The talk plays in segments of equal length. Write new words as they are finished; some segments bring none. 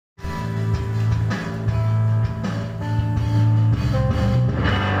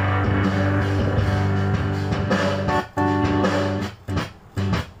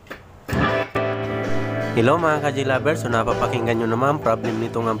Hello mga ka-G-lovers, so napapakinggan nyo naman, problem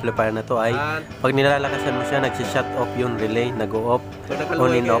nitong amplifier na to ay pag nilalakasan mo siya, nagsi-shut off yung relay, nag-o-off,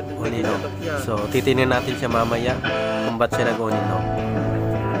 on and off, on and off. So titingnan natin siya mamaya kung ba't siya nag-on and off.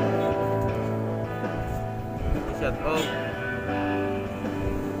 Shut off.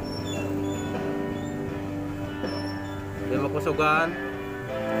 Hindi makusugan.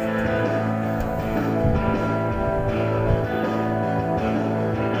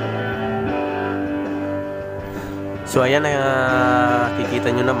 So ayan, nakikita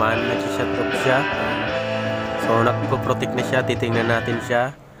nyo naman, nag-shut off siya. So nagpo-protect na siya, titingnan natin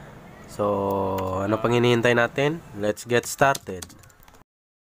siya. So ano pang hinihintay natin? Let's get started.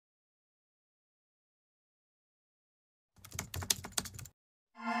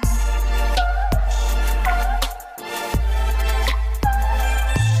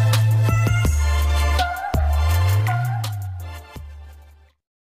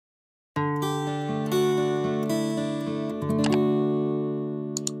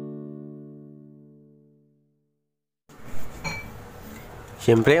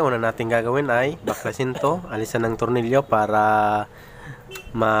 Siyempre, una natin gagawin ay baklasin to, alisan ng tornilyo para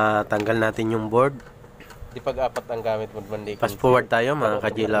matanggal natin yung board. Di pag-apat ang gamit mo, bandi. Fast forward tayo mga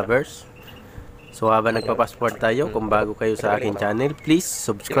ka-G-lovers. So habang nagpa-fast forward tayo, kung bago kayo sa aking channel, please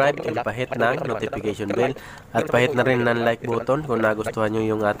subscribe and pahit ng notification bell at pahit na rin ng like button kung nagustuhan nyo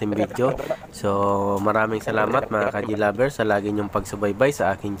yung ating video. So maraming salamat mga ka-G-lovers sa lagi nyong pagsubaybay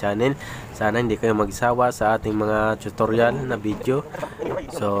sa aking channel. Sana hindi kayo magsawa sa ating mga tutorial na video.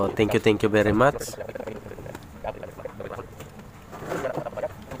 So thank you very much.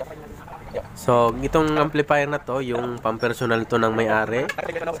 So, itong amplifier na to, yung pampersonal to ng may-ari.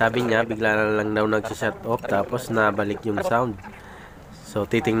 Sabi niya, bigla na lang daw nag-shut off, tapos nabalik yung sound. So,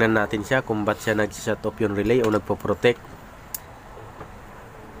 titingnan natin siya kung ba't siya nag-shut off yung relay o nagpo-protect.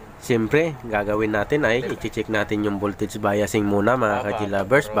 Siyempre, gagawin natin ay i-check natin yung voltage biasing muna mga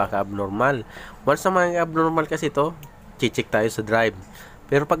ka-G-lovers, baka abnormal. Once na mga abnormal kasi to, check tayo sa drive.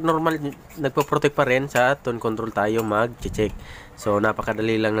 Pero pag normal, nagpo-protect pa rin, sa tone control tayo mag-check. So,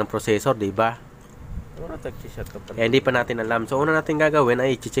 napakadali lang ng processor, diba? Hindi pa natin alam. So, una natin gagawin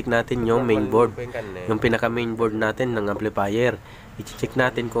ay i-check natin yung mainboard. Yung pinaka-mainboard natin ng amplifier. I-check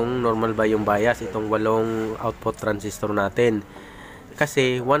natin kung normal ba yung bias, itong 8 output transistor natin.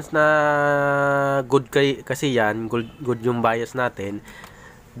 Kasi, once na good kasi yan, good yung bias natin,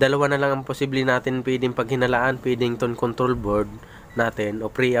 dalawa na lang ang posible natin pwedeng paghinalaan, pwedeng tone control board natin o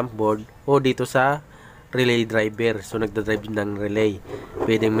preamp board o dito sa relay driver. So nagda-drive ng relay,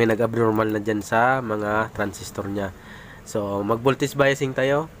 pwedeng may nag-abnormal na dyan sa mga transistor nya. So mag voltage biasing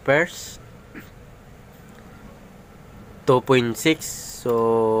tayo. First 2.6. so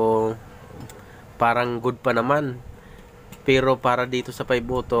parang good pa naman, pero para dito sa 5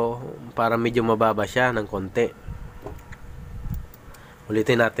 auto para medyo mababa siya ng konti.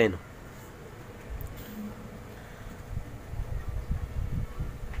 Ulitin natin.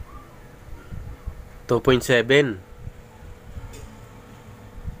 2.7,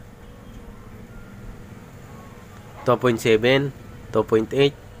 2.7,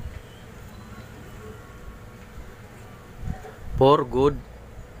 2.8, 4 good,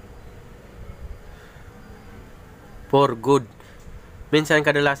 4 good. Minsan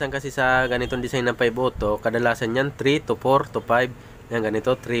kadalasan kasi sa ganitong design ng 5 auto, kadalasan yan 3 to 4 to 5. Yan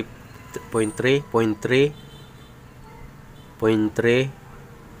ganito 3.3, 0.3, 0.3.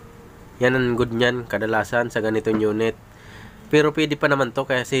 Yan ang good nyan kadalasan sa ganitong unit. Pero pwede pa naman to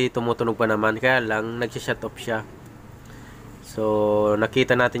kasi tumutunog pa naman, kaya lang nag-shut off siya. So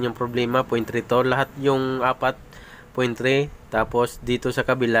nakita natin yung problema, 0.3 to. Lahat yung 4 0.3, tapos dito sa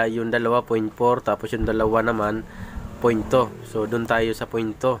kabila yung 2.4, tapos yung dalawa naman 0.2. So doon tayo sa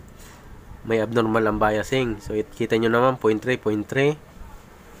 0.2. May abnormal ang biasing. So kita nyo naman 0.3, 0.3.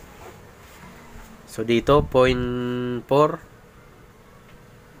 So dito 0.4,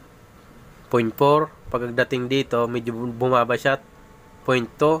 0.4. Pagdating dito medyo bumaba siya,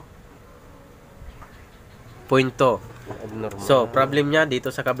 0.2, 0.2. So problem niya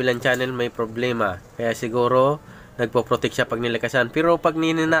dito sa kabilang channel may problema, kaya siguro nagpo-protect siya pag nilakasan. Pero pag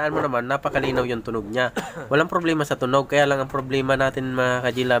nininaan mo naman, napakalinaw yung tunog niya. Walang problema sa tunog, kaya lang ang problema natin mga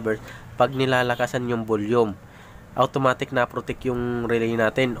ka-G-lovers, pag nilalakasan yung volume, automatic na protect yung relay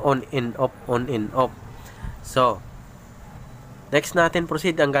natin, on and off, on and off. So next natin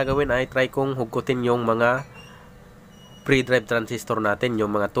proceed, ang gagawin ay try kong hugutin yung mga pre-drive transistor natin,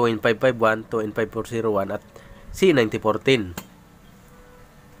 yung mga 2N551, 2N5401 at C9014.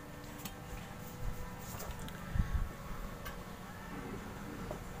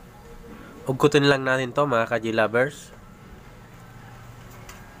 Hugutin lang natin to mga ka-G-lovers.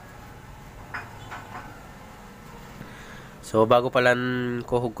 So bago pala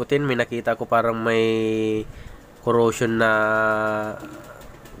ko hugutin, may nakita ko parang may corrosion na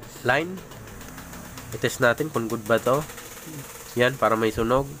line. I-test natin kung good ba to. Yan, para may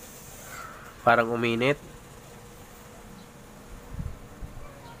sunog. Parang uminit.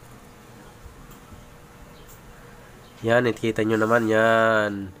 Yan, ikita nyo naman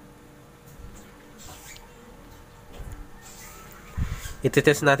yan.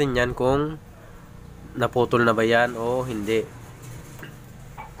 Iti-test natin yan kung naputol na ba yan o hindi.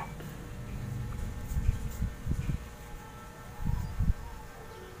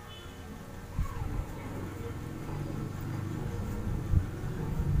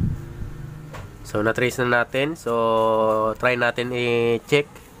 So, na-trace na natin. So, try natin i-check.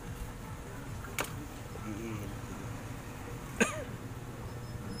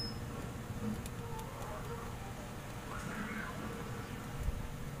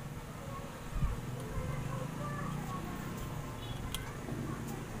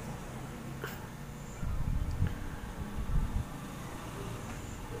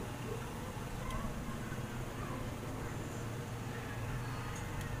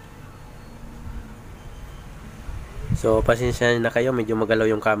 So, pasensya na kayo, medyo magalaw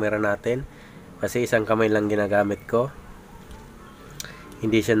yung camera natin kasi isang kamay lang ginagamit ko.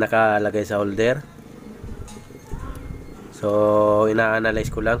 Hindi siya nakalagay sa holder. So, ina-analyze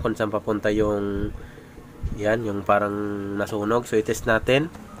ko lang kung saan papunta yung yan, yung parang nasunog. So, i-test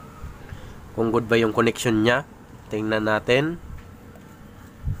natin kung good ba yung connection niya. Tingnan natin.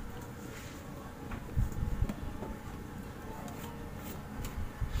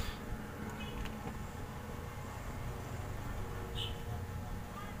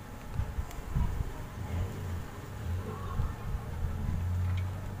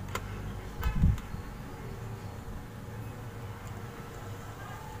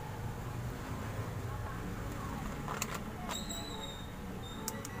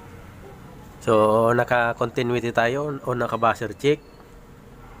 So, naka-continuity tayo o naka-buzzer check.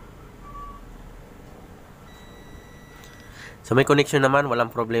 So, may connection naman.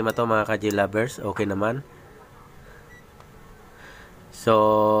 Walang problema to mga ka-G lovers. Okay naman.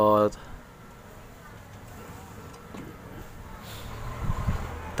 So,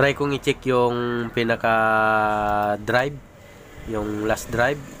 try kong i-check yung pinaka-drive. Yung last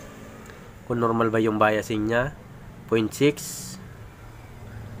drive. Kung normal ba yung biasing niya. 0.6.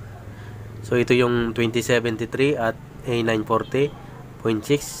 So, ito yung 2073 at A940,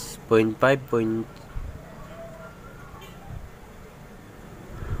 0.6, 0.5,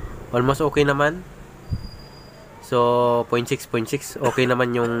 almost okay naman. So, 0.6, 0.6, okay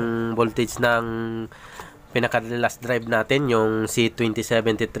naman yung voltage ng pinaka-last drive natin, yung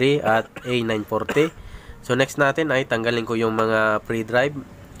C2073 at A940. So, next natin ay tanggalin ko yung mga pre-drive,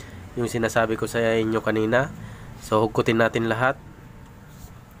 yung sinasabi ko sa inyo kanina. So, hugutin natin lahat.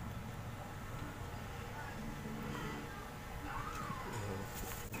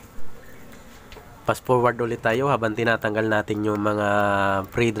 Fast forward ulit tayo habang tinatanggal natin yung mga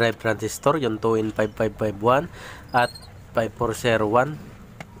pre-drive transistor, yung 2N5551 at 5401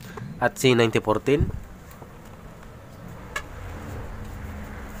 at C9014.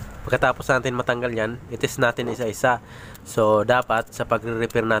 Pagkatapos natin matanggal yan, itest natin isa-isa. So, dapat sa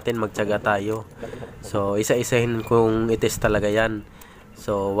pagre-repair natin magtiyaga tayo. So, isa-isahin kung itest talaga yan.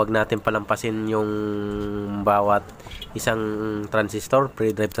 So, wag natin palampasin yung bawat isang transistor,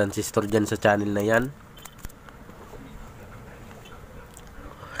 pre-drive transistor dyan sa channel na yan.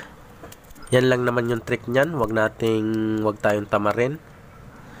 Yan lang naman yung trick nyan. Wag tayong tamarin.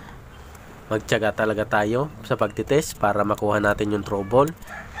 Magtiyaga talaga tayo sa pagtitest para makuha natin yung trouble.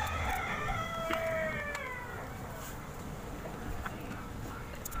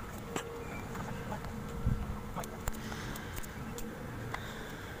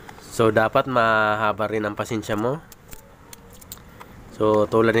 So, dapat mahaba rin ang pasensya mo. So,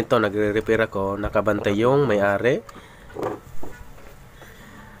 tulad nito, nagre-repair ako, nakabantay yung may-ari.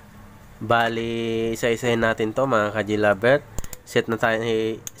 Bali, isa-isahin natin to mga ka-G lover. Set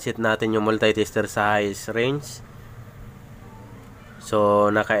natin yung multitester sa highest range. So,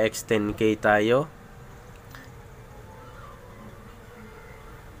 naka-X10K tayo.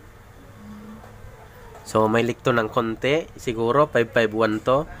 So, may likto ng konti. Siguro, 551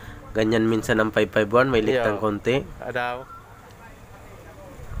 to. Ganyan minsan ang 551, may liktang konti. Adaw.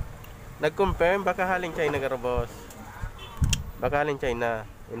 Nag-confirm, baka haling China ka boss. Baka haling China.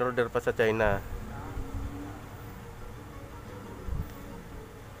 In-order pa sa China.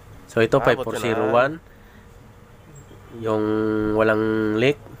 So, ito 5401. Yung walang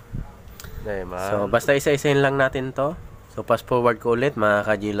leak. So, basta isa-isahin lang natin to. So, fast forward ko ulit mga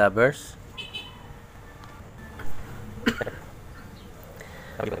ka-G lovers.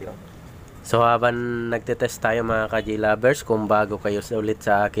 So habang nagtetest tayo mga ka-J-lovers, kung bago kayo ulit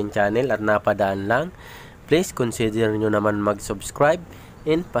sa akin channel at napadaan lang, please consider nyo naman mag-subscribe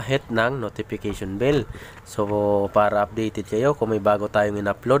and pahit ng notification bell. So para updated kayo kung may bago tayong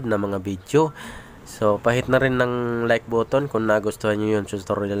in-upload na mga video. So pahit na rin ng like button kung nagustuhan nyo yung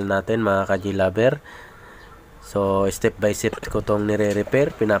tutorial natin mga ka-J-lover. So step by step ko tong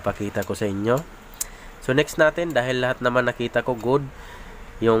nire-repair, pinapakita ko sa inyo. So next natin, dahil lahat naman nakita ko good,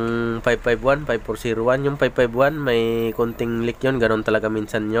 yung 551, 5401, yung 551 may konting leak yun, ganun talaga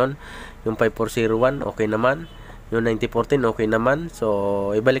minsan yon. Yung 5401 okay naman, yung 9014 okay naman.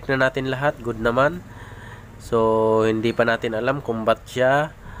 So ibalik na natin lahat, good naman. So hindi pa natin alam kung ba't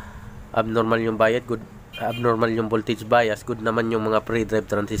siya abnormal yung bayad, good, abnormal yung voltage bias, good naman yung mga pre-drive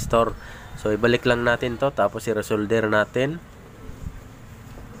transistor. So ibalik lang natin to, tapos i-resolder natin.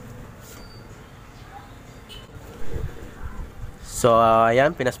 So,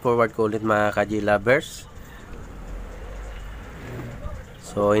 ayan, pinas forward ko ulit mga ka-J-lovers.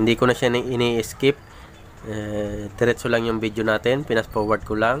 So, hindi ko na siya ini-skip. Diretso lang yung video natin. Pinas forward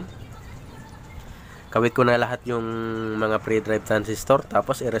ko lang. Kawit ko na lahat yung mga pre-drive transistor.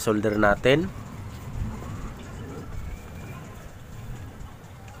 Tapos, i-resolder natin.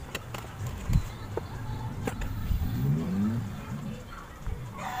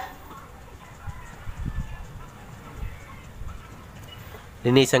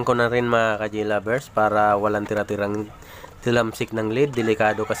 Linisan ko na rin mga ka-J-lovers para walang tira-tirang tilamsik ng lead.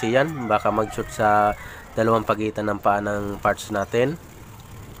 Delikado kasi yan. Baka mag-shoot sa dalawang pagitan ng paa ng parts natin.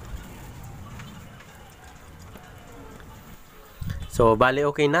 So, bali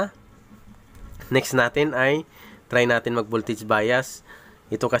okay na. Next natin ay try natin mag-voltage bias.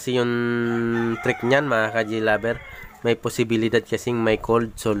 Ito kasi yung trick niyan mga ka-J-lover. May posibilidad kasing may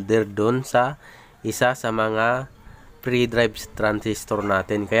cold solder doon sa isa sa mga pre-drive transistor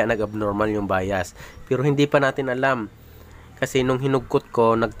natin, kaya nag-abnormal yung bias. Pero hindi pa natin alam kasi nung hinugkot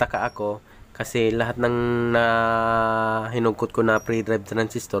ko, nagtaka ako kasi lahat ng hinugkot ko na pre-drive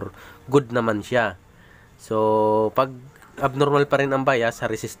transistor good naman siya. So pag abnormal pa rin ang bias, sa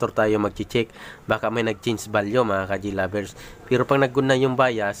resistor tayo mag-check, baka may nag-change value mga ka-J-lovers. Pero pag nag-good na yung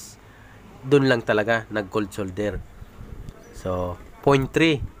bias, dun lang talaga nag-cold solder. So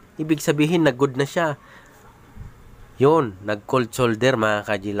 0.3, ibig sabihin nag-good na siya. Yun, nag-cold solder mga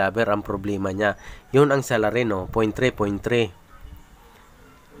ka-J-lover ang problema niya. Yun ang salary, no? 0.3, 0.3.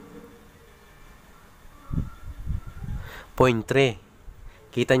 0.3.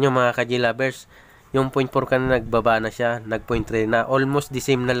 Kita nyo mga ka-J-lovers, yung 0.4 ka na nagbaba na siya, nag 0.3 na. Almost the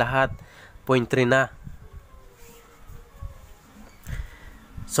same na lahat. 0.3 na.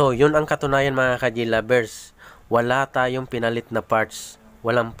 So, yun ang katunayan mga ka-J-lovers. Wala tayong pinalit na parts.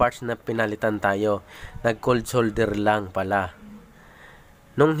 Walang parts na pinalitan tayo. Nag-cold solder lang pala.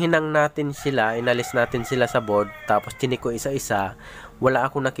 Nung hinang natin sila, inalis natin sila sa board, tapos chinik ko isa-isa, wala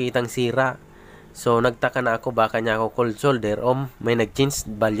akong nakitang sira. So, nagtaka na ako baka niya ako cold solder o may nag-change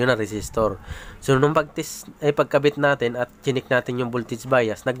value na resistor. So, nung pagkabit natin at chinik natin yung voltage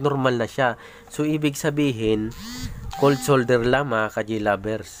bias, nag-normal na siya. So, ibig sabihin, cold solder lang mga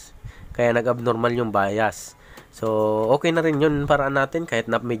ka-J-lovers. Kaya nag-abnormal yung bias. So, okay na rin yun paraan natin kahit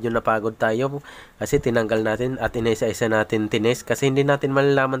na medyo napagod tayo kasi tinanggal natin at inisa-isa natin tines kasi hindi natin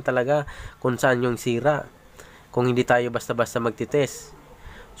malalaman talaga kung saan yung sira kung hindi tayo basta-basta magtitest.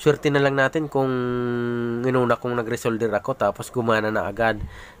 Swerte na lang natin kung inuna kong nag-resolder ako tapos gumana na agad.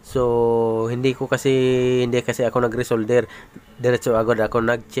 So, hindi kasi ako nag-resolder, diretso agad ako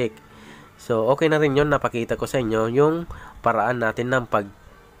nag-check. So, okay na rin yun, napakita ko sa inyo yung paraan natin ng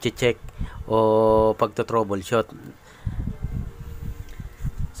pag-check o pagto-troubleshoot.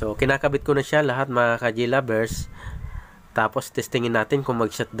 So, kinakabit ko na siya lahat mga ka-J-lovers. Tapos, testingin natin kung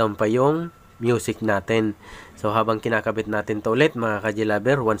mag-shutdown pa yung music natin. So, habang kinakabit natin to ulit mga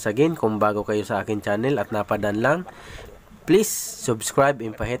ka-J-lover, once again, kung bago kayo sa akin channel at napadan lang, please subscribe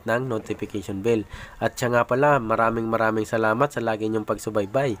and pahit ng notification bell. At siya nga pala, maraming salamat sa lagi niyong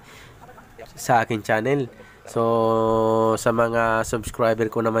pagsubaybay sa akin channel. So, sa mga subscriber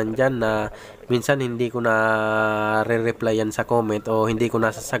ko naman dyan na minsan hindi ko na re-replyan sa comment o hindi ko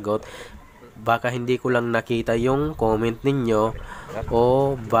nasasagot, baka hindi ko lang nakita yung comment ninyo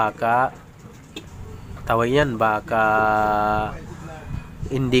o baka baka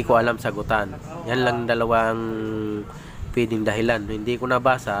hindi ko alam sagutan. Yan lang dalawang pwedeng dahilan. Hindi ko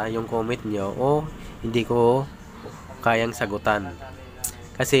nabasa yung comment nyo o hindi ko kayang sagutan.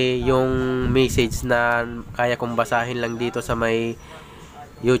 Kasi yung message na kaya kong basahin lang dito sa may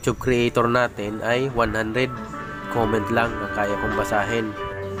YouTube creator natin ay 100 comment lang ang kaya kong basahin.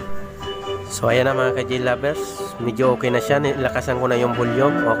 So ayan na mga ka-J-lovers, medyo okay na siya. Nilakasan ko na yung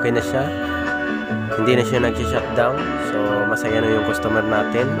volume, okay na siya. Hindi na siya nag-shutdown. So masaya na yung customer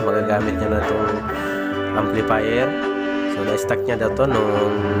natin. Magagamit niya na itong amplifier. So na-stack niya daw to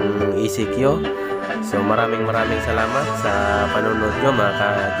nung ECQ. So maraming salamat sa panonood nyo mga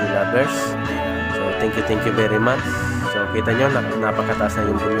ka-G-lovers. So thank you very much. So kita nyo, napakataas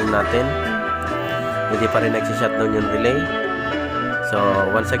na yung volume natin. Hindi pa rin nag-shutdown yung relay. So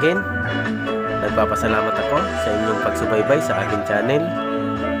once again, nagpapasalamat ako sa inyong pagsubaybay sa aking channel.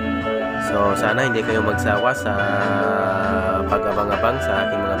 So sana hindi kayo magsawa sa pag-abang-abang sa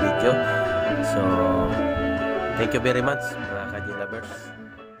aking mga video. So thank you very much mga ka-G-lovers.